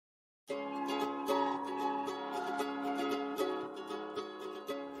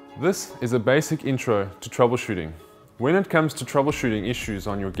This is a basic intro to troubleshooting. When it comes to troubleshooting issues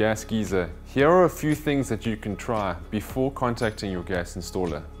on your gas geyser, here are a few things that you can try before contacting your gas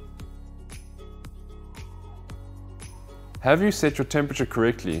installer. Have you set your temperature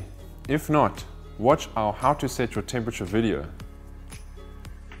correctly? If not, watch our How to Set Your Temperature video.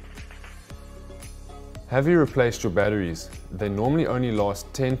 Have you replaced your batteries? They normally only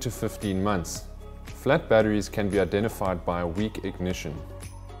last 10 to 15 months. Flat batteries can be identified by a weak ignition.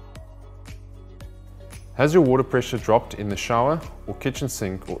 Has your water pressure dropped in the shower or kitchen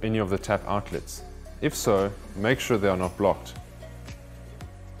sink or any of the tap outlets? If so, make sure they are not blocked.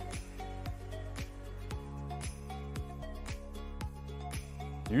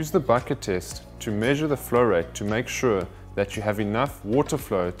 Use the bucket test to measure the flow rate to make sure that you have enough water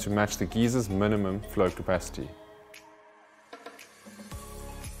flow to match the geyser's minimum flow capacity.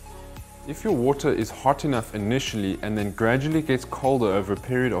 If your water is hot enough initially and then gradually gets colder over a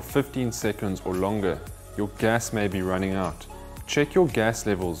period of 15 seconds or longer, your gas may be running out. Check your gas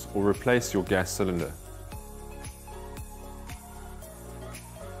levels or replace your gas cylinder.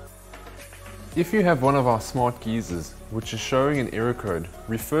 If you have one of our smart geysers, which is showing an error code,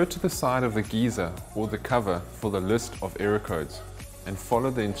 refer to the side of the geyser or the cover for the list of error codes and follow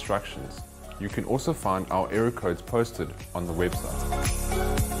the instructions. You can also find our error codes posted on the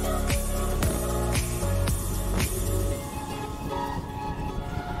website.